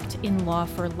respect in law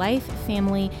for life,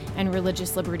 family, and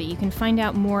religious liberty. You can find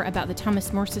out more about the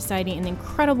Thomas More Society and the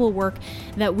incredible work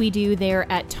that we do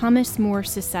there at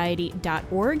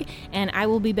thomasmoresociety.org. And I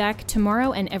will be back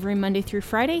tomorrow and every Monday through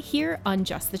Friday here on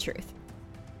Just the Truth.